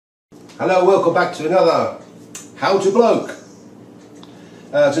Hello, welcome back to another How to Bloke.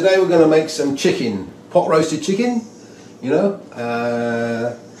 Today we're going to make some chicken, pot roasted chicken, you know.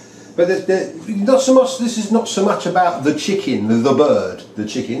 But not so much. This is not so much about the chicken, the bird, the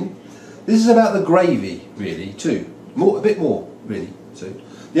chicken. This is about the gravy, really, too. A bit more, really. So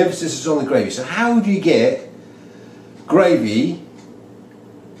the emphasis is on the gravy. So how do you get gravy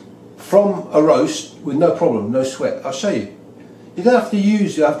from a roast with no problem, no sweat? I'll show you. You don't have to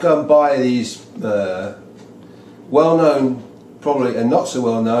use. You have to go and buy these well-known, probably and not so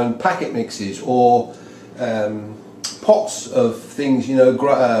well-known packet mixes or pots of things, you know,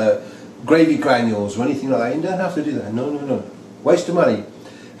 gravy granules or anything like that. You don't have to do that. No, no, no. Waste of money,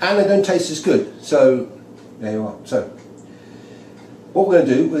 and they don't taste as good. So there you are. So what we're going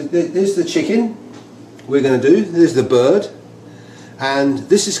to do, there's the chicken. We're going to do. There's the bird, and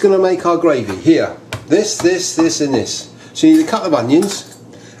this is going to make our gravy. Here, this, and this. So you need a couple of onions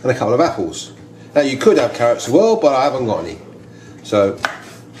and a couple of apples. Now you could have carrots as well, but I haven't got any. So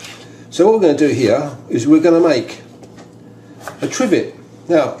what we're going to do here is we're going to make a trivet.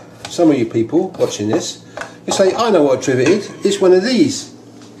 Now, some of you people watching this, you say, I know what a trivet is. It's one of these.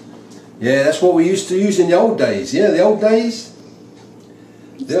 Yeah, that's what we used to use in the old days. Yeah, the old days.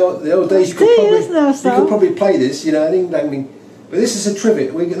 The old days you could probably play this, you know, ding, dang, ding. But this is a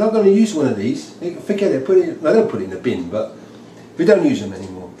trivet. We're not going to use one of these. Forget it. I don't put it in the bin, but we don't use them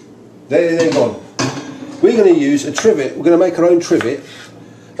anymore. They're gone. We're going to use a trivet. We're going to make our own trivet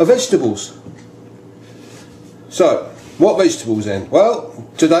of vegetables. So, what vegetables then? Well,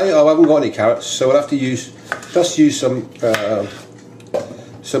 today I haven't got any carrots, so we'll have to use some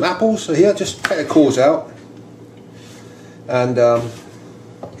apples. So here, just take the cores out, and we're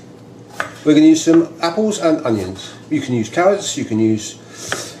going to use some apples and onions. You can use carrots, you can use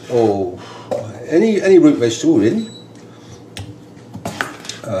any root vegetable really.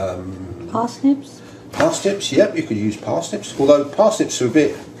 Parsnips? Parsnips, yep, you could use parsnips. Although parsnips are a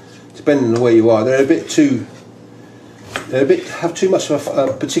bit, depending on where you are, have too much of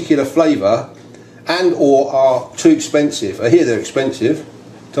a particular flavour, and or are too expensive. I hear they're expensive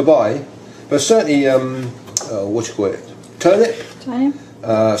to buy, but certainly what you call it? Turnip?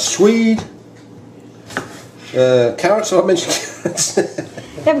 Swede. Carrots, I mentioned carrots.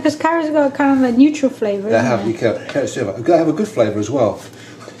 Yeah, because carrots have got kind of a neutral flavour. They have, carrots do have a good flavour as well.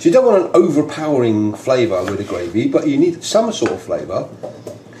 So you don't want an overpowering flavour with the gravy, but you need some sort of flavour,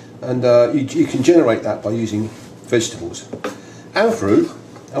 and you can generate that by using vegetables and fruit.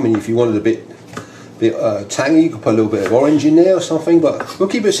 I mean, if you wanted a bit tangy, you could put a little bit of orange in there or something, but we'll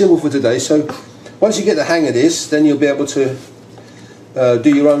keep it simple for today. So once you get the hang of this, then you'll be able to do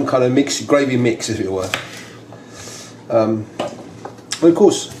your own kind of gravy mix, if it were. Well, of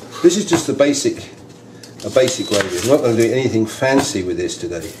course, this is just a basic gravy. We're not going to do anything fancy with this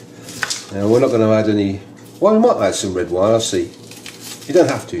today. Now, we're not going to add any. Well, we might add some red wine. I'll see. You don't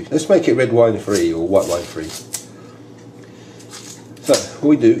have to. Let's make it red wine free or white wine free. So what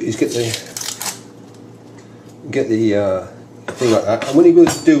we do is get the thing like that. And when you go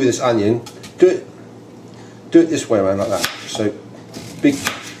to do with this onion, do it this way around like that. So big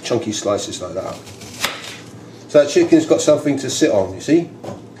chunky slices like that. So that chicken's got something to sit on, you see,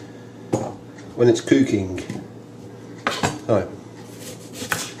 when it's cooking. So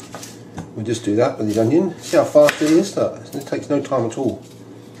we'll just do that with the onion. See how fast it is? It takes no time at all.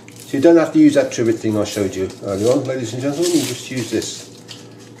 So you don't have to use that trivet thing I showed you earlier on, ladies and gentlemen. You just use this.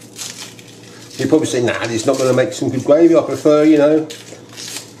 You probably say, nah, it's not going to make some good gravy. I prefer, you know,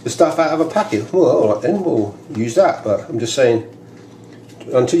 the stuff out of a packet. Well, all right then, we'll use that. But I'm just saying,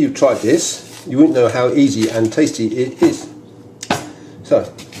 until you've tried this, you wouldn't know how easy and tasty it is. So,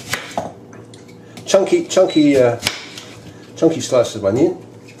 chunky slices of onion.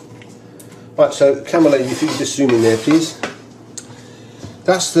 Right, so camera lady, if you could just zoom in there, please.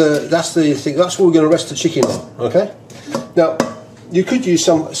 That's the thing. That's what we're going to rest the chicken on. Okay. Now, you could use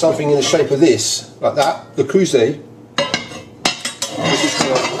something in the shape of this, like that, the cruze, which is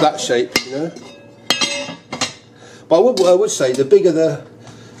kind of that shape, you know. But I would say the bigger the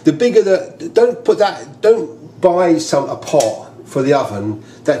don't buy a pot for the oven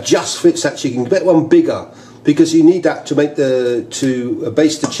that just fits that chicken. Get one bigger, because you need that to make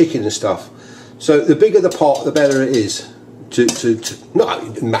baste the chicken and stuff. So the bigger the pot, the better it is. Not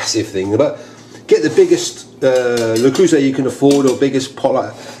a massive thing, but get the biggest Le Creuset you can afford, or biggest pot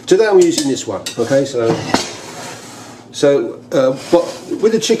like that. Today I'm using this one. Okay, but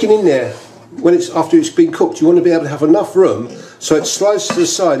with the chicken in there, after it's been cooked, you want to be able to have enough room so it slides to the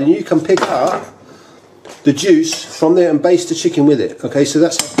side, and you can pick up the juice from there and baste the chicken with it. Okay, so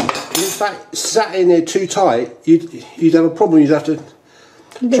that's, in fact, sat in there too tight, you'd have a problem. You'd have to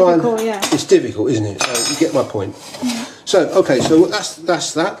Difficult, yeah. It's difficult, isn't it? So you get my point. Yeah. So okay, so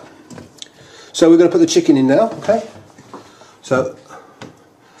that's that. So we're going to put the chicken in now. Okay. So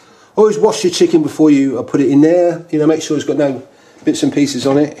always wash your chicken before you put it in there. You know, make sure it's got no bits and pieces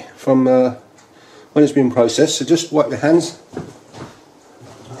on it from when it's been processed. So just wipe your hands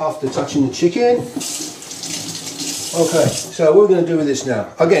after touching the chicken. Okay, so what we're going to do with this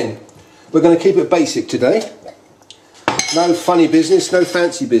now, again, we're going to keep it basic today. No funny business, no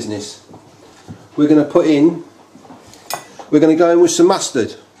fancy business. We're going to we're going to go in with some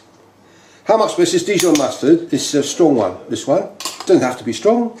mustard. How much? This is Dijon mustard. This is a strong one, this one. It doesn't have to be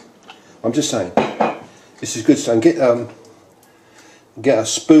strong, I'm just saying. This is good stuff. Get a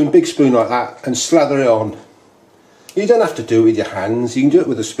spoon, big spoon like that, and slather it on. You don't have to do it with your hands, you can do it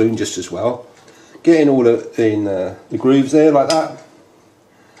with a spoon just as well. Get in all the grooves there like that.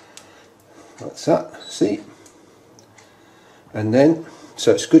 That's that, see? And then,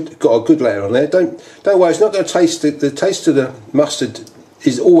 so it's good, got a good layer on there. Don't worry, it's not going to taste, the taste of the mustard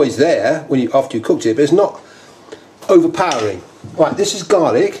is always there when after you cooked it, but it's not overpowering. Right, this is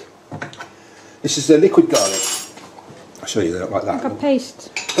garlic. This is the liquid garlic. I'll show you that like that. Like a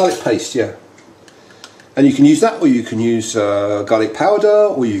paste. Garlic paste, yeah. And you can use that, or you can use garlic powder,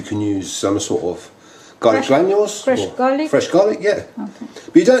 or you can use some sort of garlic granules. Fresh garlic? Fresh garlic, yeah. Okay.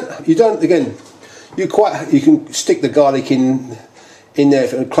 But you don't, again, you can stick the garlic in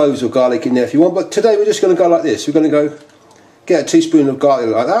there, and cloves of garlic in there if you want, but today we're just going to go like this. We're going to go get a teaspoon of garlic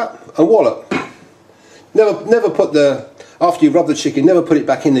like that, and wallop. Never put after you rub the chicken, never put it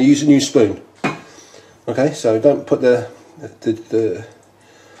back in there, use a new spoon. Okay, so don't put the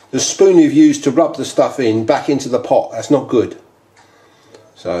spoon you've used to rub the stuff in back into the pot. That's not good.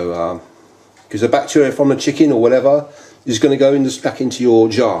 So because the bacteria from the chicken or whatever is going to go back into your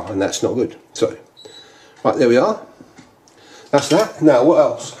jar, and that's not good. So right, there we are. That's that. Now what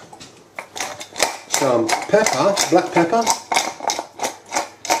else? Some pepper, black pepper.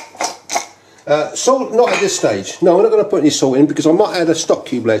 Salt not at this stage. No, we're not going to put any salt in because I might add a stock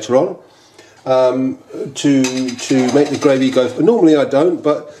cube later on to make the gravy go. Normally I don't,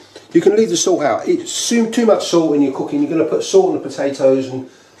 but you can leave the salt out. It's too much salt when you're cooking. You're going to put salt on the potatoes, and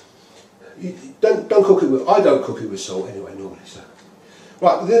you don't cook it with. I don't cook it with salt anyway normally. So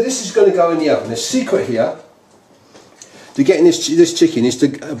right, this is going to go in the oven. The secret here to getting this chicken is to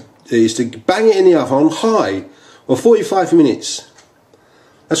bang it in the oven on high for 45 minutes.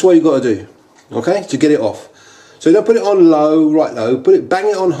 That's what you've got to do. Okay, to get it off. So don't put it on low, right low, bang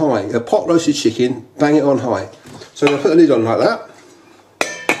it on high. A pot roasted chicken, bang it on high. So I'm going to put the lid on like that.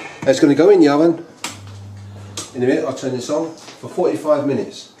 And it's going to go in the oven. In a minute, I'll turn this on for 45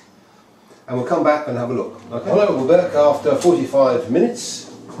 minutes. And we'll come back and have a look. Okay. Hello, we're back after 45 minutes.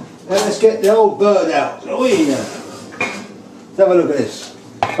 And let's get the old bird out. Oh yeah. Let's have a look at this.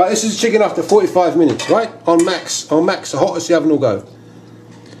 Right, this is chicken after 45 minutes, right? On max, the hottest the oven will go.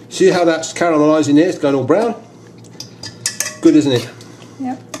 See how that's caramelising there? It's going all brown. Good, isn't it?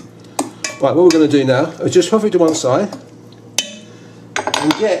 Yep. Right, what we're going to do now is just move it to one side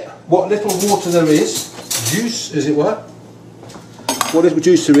and get what little water there is, juice as it were. What little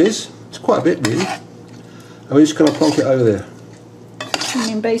juice there is, it's quite a bit really. And we're just going to plonk it over there. You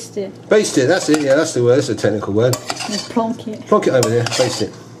mean baste it? Baste it, that's it, yeah, that's the word, that's a technical word. Just plonk it. Plonk it over there, baste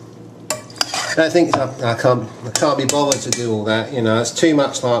it. I think I can't be bothered to do all that, you know, it's too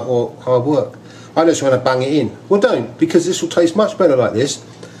much like hard work. I just want to bang it in. Well, don't, because this will taste much better like this.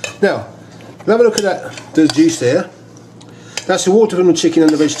 Now, have a look at that, the juice there. That's the water from the chicken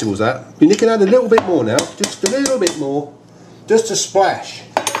and the vegetables, that. You can add a little bit more now, just a little bit more, just a splash,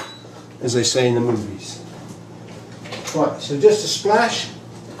 as they say in the movies. Right, so just a splash.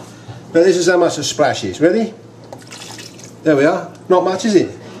 Now this is how much a splash is. Ready? There we are. Not much, is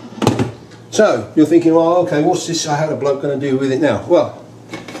it? So, you're thinking, well, okay, what's this HowToBloke going to do with it now? Well,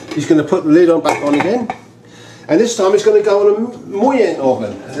 he's going to put the lid on back on again, and this time it's going to go on a moyen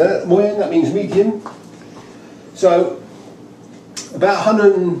oven. Moyen, that means medium. So, about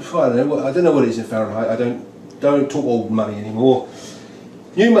 100 and, I don't know what it is in Fahrenheit. I don't talk old money anymore.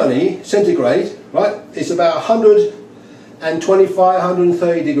 New money, centigrade, right? It's about 125,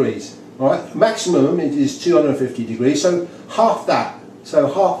 130 degrees, right? Maximum it is 250 degrees. So half that.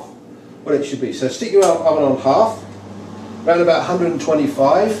 So half what it should be. So stick your oven on half, around about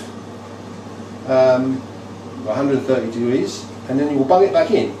 125, 130 degrees, and then you will bung it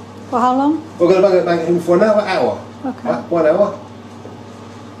back in. For how long? We're going to bung it back in for another hour. Okay. Right? 1 hour.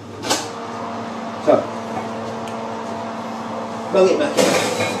 So, bung it back in.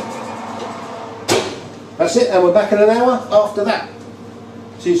 That's it, and we're back in an hour after that.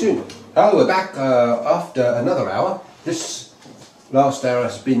 See you soon. Oh, we're back after another hour. This Last hour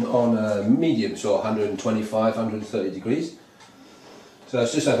has been on medium, so 125, 130 degrees. So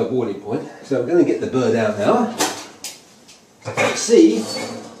it's just over boiling point. So we're going to get the bird out now. Let's see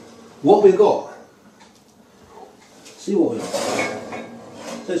what we've got. See what we've got.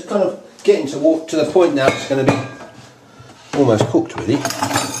 So it's kind of getting to the point now. It's going to be almost cooked, really.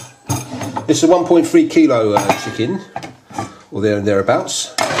 It's a 1.3 kilo chicken, or there and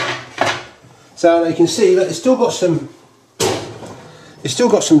thereabouts. So you can see that it's still got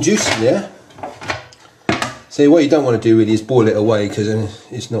some juice in there. So what you don't want to do really is boil it away, because then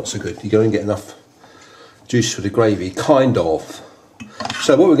it's not so good. You don't get enough juice for the gravy, kind of.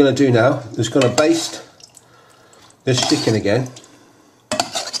 So what we're going to do now is going to baste this chicken again.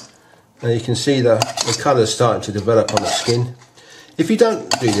 And you can see the colours starting to develop on the skin. If you don't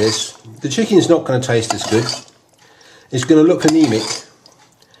do this, the chicken's not going to taste as good. It's going to look anemic,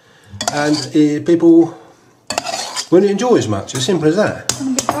 and people won't enjoy as much. As simple as that.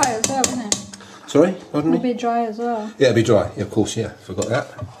 It'll be dry as well, isn't it? Sorry, pardon me? It'll be dry as well. Yeah, it'll be dry. Yeah, of course. Yeah, forgot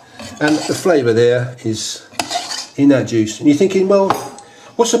that. And the flavour there is in that juice. And you're thinking, well,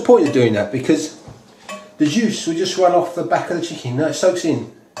 what's the point of doing that? Because the juice will just run off the back of the chicken. No, it soaks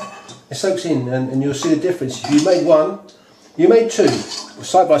in. It soaks in, and you'll see the difference. If you made one, you made two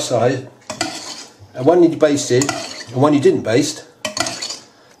side by side, and one you basted and one you didn't baste,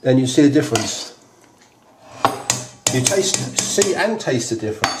 then you see the difference. You see and taste the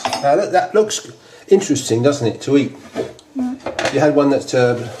difference. Now that looks interesting, doesn't it, to eat? If you had one that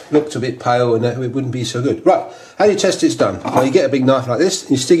looked a bit pale, and it wouldn't be so good. Right, how do you test it's done? Well, you get a big knife like this,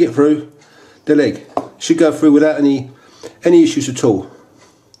 and you stick it through the leg. It should go through without any issues at all.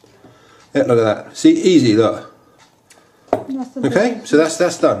 Yeah, look at that. See, easy, look. Okay, so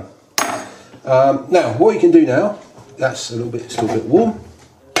that's done. Now, what you can do now, that's still a bit warm,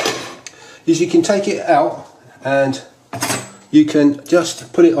 is you can take it out and you can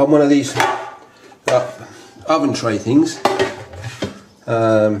just put it on one of these oven tray things,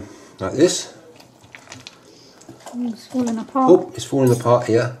 like this. It's falling apart. Oh, it's falling apart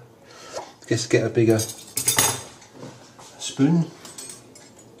here. Let's get a bigger spoon.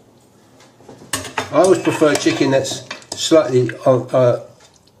 I always prefer chicken that's slightly not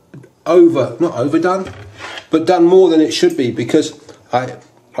overdone, but done more than it should be, because I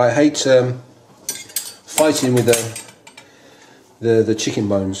hate fighting with the chicken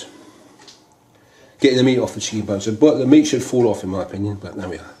bones, getting the meat off the chicken bones. So, but the meat should fall off, in my opinion. But there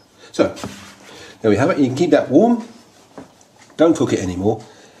we are. So there we have it. You can keep that warm. Don't cook it anymore.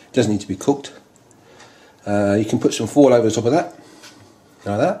 It doesn't need to be cooked. You can put some foil over the top of that,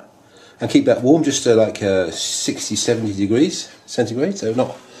 like that. And keep that warm, just to like 60-70 degrees centigrade, so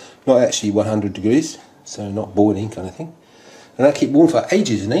not actually 100 degrees, so not boiling kind of thing. And that keep warm for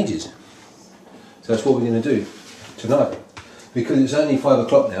ages and ages. So that's what we're going to do tonight, because it's only 5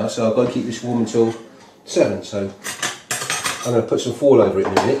 o'clock now, so I've got to keep this warm until 7. So I'm going to put some foil over it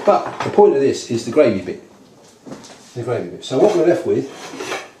in a minute. But the point of this is the gravy bit. The gravy bit. So what we're left with,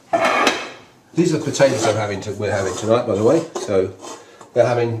 these are the potatoes we're having tonight, by the way. So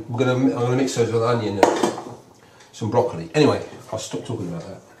I'm going to mix those with onion and some broccoli. Anyway, I'll stop talking about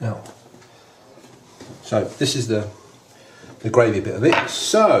that now. So this is the gravy bit of it.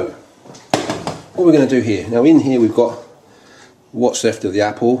 So what we're going to do here, now in here we've got what's left of the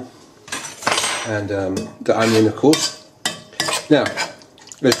apple and the onion, of course. Now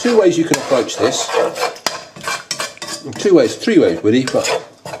there's two ways you can approach this. Three ways really, but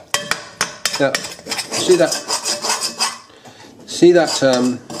now see that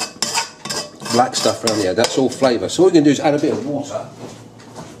black stuff around here, that's all flavour. So what we're going to do is add a bit of water.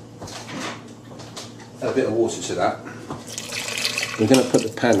 Add a bit of water to that. We're going to put the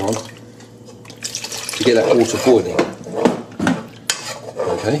pan on to get that water boiling.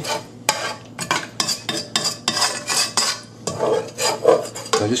 Okay.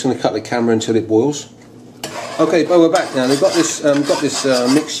 So I'm just going to cut the camera until it boils. Okay, but we're back now. We've got this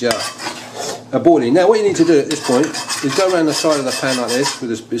mixture boiling. Now what you need to do at this point is go around the side of the pan like this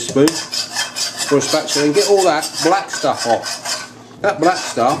with a spoon or a spatula and get all that black stuff off. That black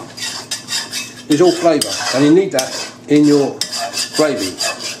stuff is all flavour, and you need that in your gravy.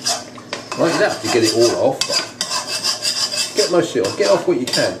 Right, you don't have to get it all off, but get most of it off. Get off what you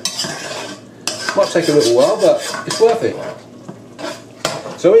can. Might take a little while, but it's worth it.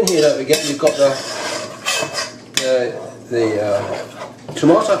 So in here, don't forget, you've got the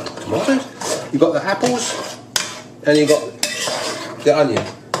tomatoes. You've got the apples, and you've got the onion.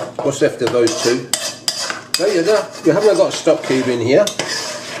 What's left of those two? No, you haven't got a stock cube in here.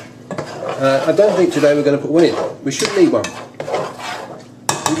 I don't think today we're going to put one in. We shouldn't need one.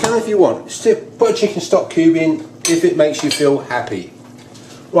 You can if you want. Still put a chicken stock cube in if it makes you feel happy.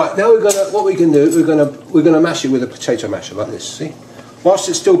 Right, now what we're gonna do, we're gonna mash it with a potato masher like this, see? Whilst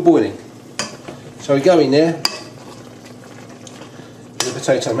it's still boiling. So we go in there with the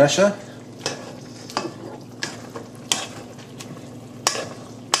potato masher.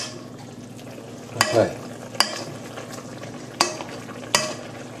 Okay.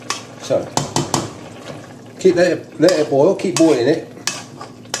 So let it boil, keep boiling it.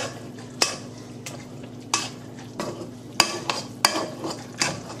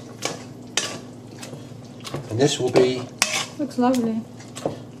 And this will be, looks lovely,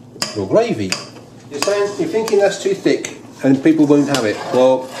 your gravy. You're thinking that's too thick and people won't have it.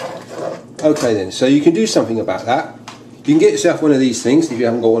 Well, okay then. So you can do something about that. You can get yourself one of these things if you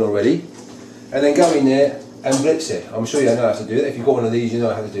haven't got one already, and then go in there and blitz it. I'm sure you know how to do it. If you've got one of these, you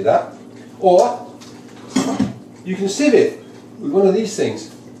know how to do that. Or you can sieve it with one of these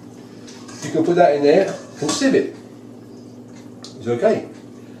things. You can put that in there and sieve it. It's okay.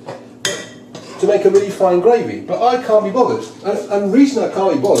 To make a really fine gravy, but I can't be bothered. And the reason I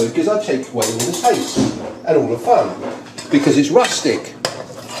can't be bothered is because I take away all the taste and all the fun. Because it's rustic.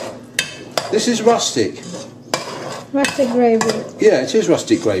 This is rustic. rustic gravy. Yeah, it is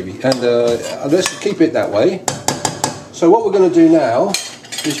rustic gravy, and let's keep it that way. So what we're going to do now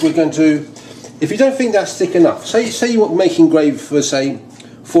is we're going to, if you don't think that's thick enough, say you're making gravy for say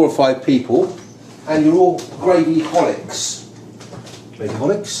 4 or 5 people, and you're all gravy holics. Gravy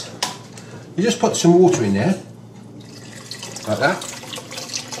holics. You just put some water in there, like that.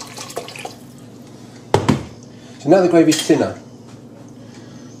 So now the gravy's thinner.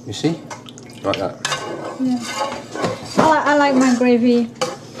 You see? Like that. Yeah. I like my gravy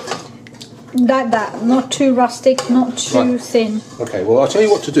like that, not too rustic, not too thin. Okay, well I'll tell you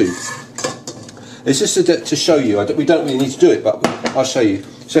what to do. It's just to show you, we don't really need to do it, but I'll show you.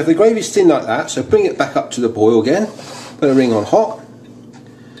 So if the gravy's thin like that, so bring it back up to the boil again, put a ring on hot,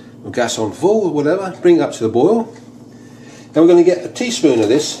 or gas on full, or whatever, bring it up to the boil. Then we're going to get a teaspoon of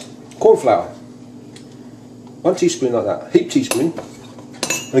this corn flour. 1 teaspoon like that, heap teaspoon.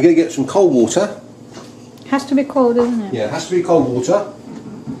 We're going to get some cold water. Has to be cold, isn't it? Yeah, it has to be cold water.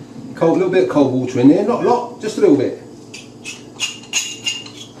 A little bit of cold water in there, not a lot, just a little bit.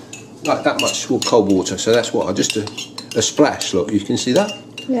 Like that much cold water, so that's what, just a splash, look, you can see that?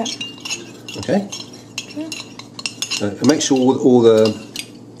 Yeah. Okay. Make sure all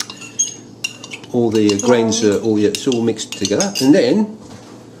the grains are it's all mixed together, and then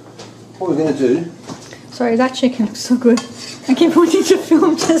what we're going to do. Sorry, that chicken looks so good. I keep wanting to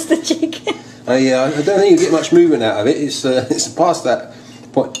film just the chicken. Yeah, I don't think you get much movement out of it. It's past that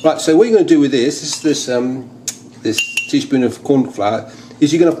point. Right. So what you're going to do with this teaspoon of corn flour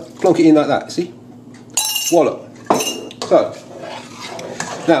is you're going to plonk it in like that. See? Wallop. So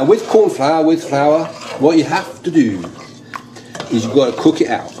now with corn flour, with flour, what you have to do is you've got to cook it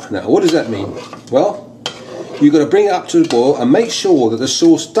out. Now, what does that mean? Well, you've got to bring it up to the boil and make sure that the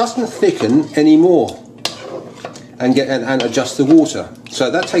sauce doesn't thicken anymore, and adjust the water. So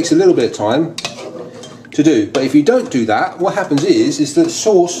that takes a little bit of time to do. But if you don't do that, what happens is that the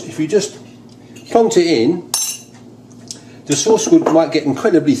sauce, if you just plonked it in, the sauce might get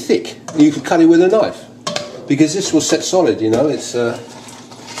incredibly thick. You could cut it with a knife, because this will set solid. You know, it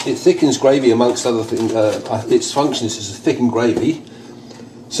thickens gravy amongst other things. Its functions as a thickened gravy.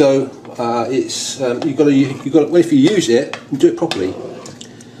 So you've got to well, if you use it, do it properly.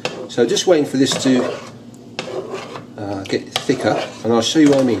 So just waiting for this to get thicker, and I'll show you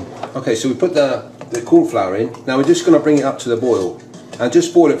what I mean. Okay, so we put the corn flour in. Now we're just going to bring it up to the boil, and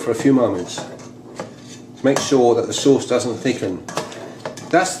just boil it for a few moments. Make sure that the sauce doesn't thicken.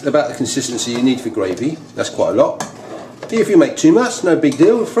 That's about the consistency you need for gravy. That's quite a lot. If you make too much, no big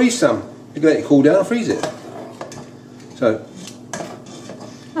deal, freeze some. You can let it cool down and freeze it. So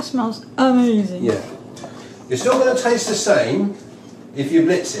that smells amazing. Yeah. It's not going to taste the same if you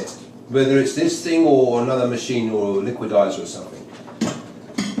blitz it, whether it's this thing or another machine or a liquidizer or something.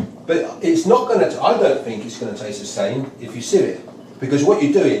 But it's not going to, I don't think it's going to taste the same if you sieve it, because what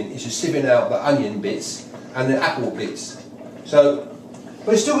you're doing is you're sieving out the onion bits and the apple bits. So,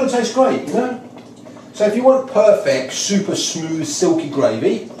 but it's still going to taste great, you know? So if you want perfect, super smooth, silky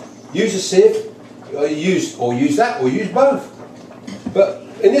gravy, use a sieve, use that, or use both. But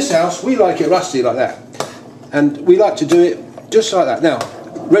in this house, we like it rusty like that. And we like to do it just like that. Now,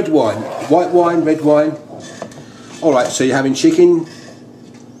 red wine, white wine, red wine. Alright, so you're having chicken.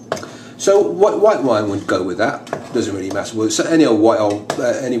 So white wine would go with that. Doesn't really matter. So any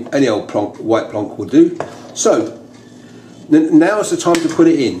old white plonk will do. So now is the time to put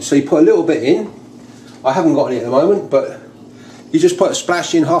it in. So you put a little bit in. I haven't got any at the moment, but You just put a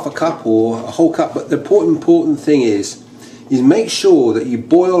splash in, half a cup or a whole cup, but the important thing is make sure that you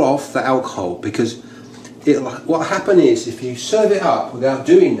boil off the alcohol, because what will happen is if you serve it up without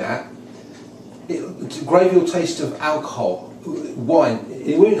doing that, gravy will taste of alcohol, wine.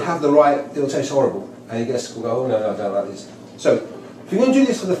 It won't have the right, it'll taste horrible. And you guys will go, oh no, I don't like this. So if you're going to do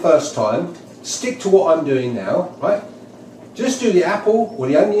this for the first time, stick to what I'm doing now, right? Just do the apple or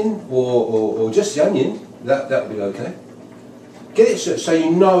the onion or just the onion, that would be okay. Get it so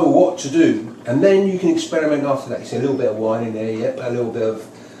you know what to do, and then you can experiment after that. You see a little bit of wine in there, yep, a little bit of,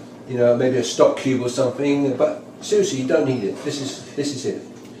 you know, maybe a stock cube or something, but seriously, you don't need it. This is it.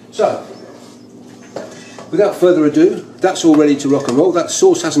 So, without further ado, that's all ready to rock and roll. That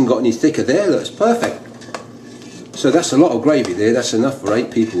sauce hasn't got any thicker there, that's perfect. So that's a lot of gravy there, that's enough for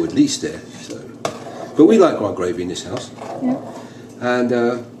 8 people at least there. So, but we like our gravy in this house. Yeah. And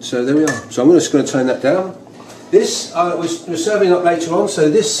so there we are. So I'm just going to turn that down. This we're serving up later on, so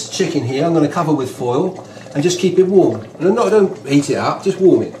this chicken here I'm going to cover with foil and just keep it warm. And don't heat it up, just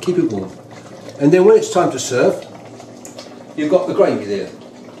warm it, keep it warm. And then when it's time to serve, you've got the gravy there.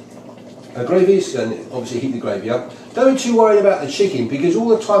 Gravy's going to obviously heat the gravy up. Don't be too worried about the chicken, because all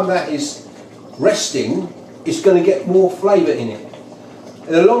the time that is resting, it's going to get more flavour in it.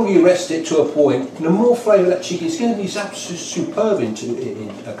 And the longer you rest it to a point, the more flavour that chicken is going to be absolutely superb in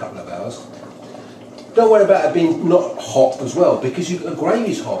a couple of hours. Don't worry about it being not hot as well, because the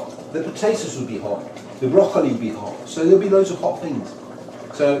gravy's hot, the potatoes will be hot, the broccoli will be hot, so there'll be loads of hot things.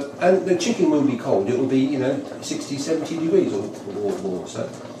 So, and the chicken won't be cold, it will be, you know, 60, 70 degrees or more, so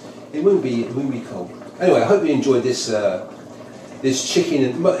it won't be cold. Anyway, I hope you enjoyed this this chicken,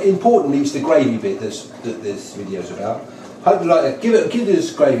 and importantly it's the gravy bit that this video's about. Hope you like it. Give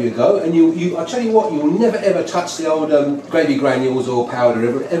this gravy a go, and I'll tell you what, you'll never ever touch the old gravy granules or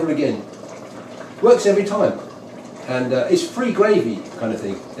powder ever again. Works every time, and it's free gravy kind of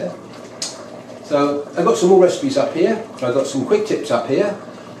thing. Yeah. So I've got some more recipes up here. I've got some quick tips up here.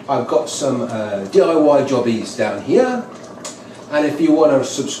 I've got some DIY jobbies down here. And if you want to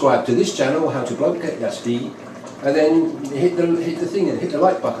subscribe to this channel, HowToBloke, that's the, and then hit the thing and hit the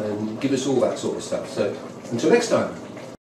like button and give us all that sort of stuff. So until next time.